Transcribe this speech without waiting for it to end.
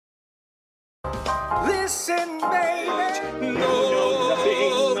Listen, baby. No,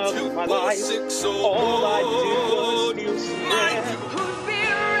 nothing of my life. All I do was feel sad.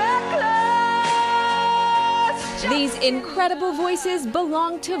 These incredible voices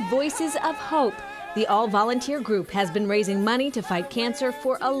belong to Voices of Hope. The all-volunteer group has been raising money to fight cancer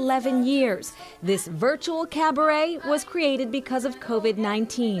for 11 years. This virtual cabaret was created because of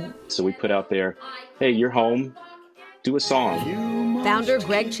COVID-19. So we put out there, hey, you're home, do a song. Founder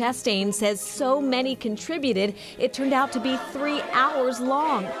Greg Chastain says so many contributed, it turned out to be 3 hours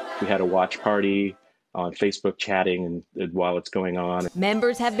long. We had a watch party on Facebook chatting and while it's going on.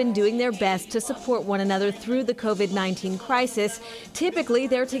 Members have been doing their best to support one another through the COVID-19 crisis. Typically,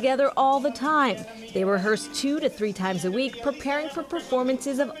 they're together all the time. They rehearse 2 to 3 times a week, preparing for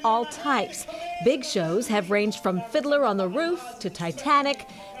performances of all types. Big shows have ranged from Fiddler on the Roof to Titanic.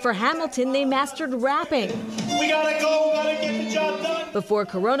 For Hamilton, they mastered rapping. We gotta go, gotta get the job done. Before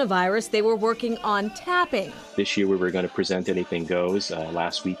coronavirus, they were working on tapping. This year we were going to present Anything Goes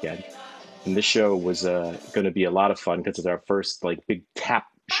last weekend. And this show was going to be a lot of fun because it's our first big tap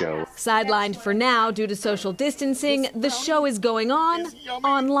show. Sidelined for now due to social distancing, the show is going on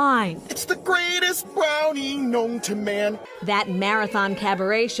online. It's the greatest brownie known to man. That marathon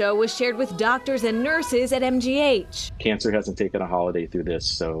cabaret show was shared with doctors and nurses at MGH. Cancer hasn't taken a holiday through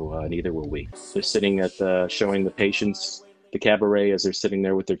this, so neither will we. They're sitting at showing the patients the cabaret as they're sitting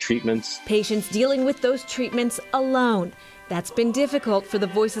there with their treatments. Patients dealing with those treatments alone. That's been difficult for the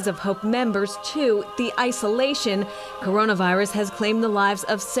Voices of Hope members, too. The isolation. Coronavirus has claimed the lives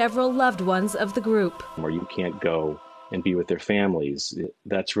of several loved ones of the group. Where you can't go and be with their families.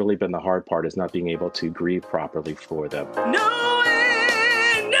 That's really been the hard part, is not being able to grieve properly for them.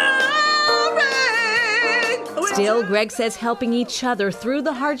 Still, Greg says helping each other through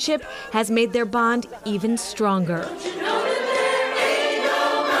the hardship has made their bond even stronger.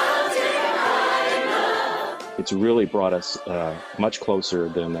 It's really brought us much closer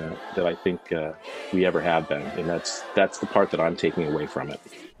than I think we ever have been, and that's the part that I'm taking away from it.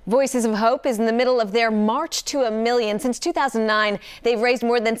 Voices of Hope is in the middle of their March to $1 million. Since 2009, they've raised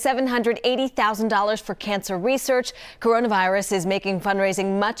more than $780,000 for cancer research. Coronavirus is making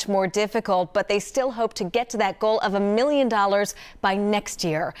fundraising much more difficult, but they still hope to get to that goal of $1 million by next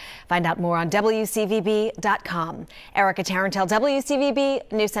year. Find out more on WCVB.com. Erica Tarantel,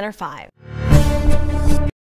 WCVB News Center 5.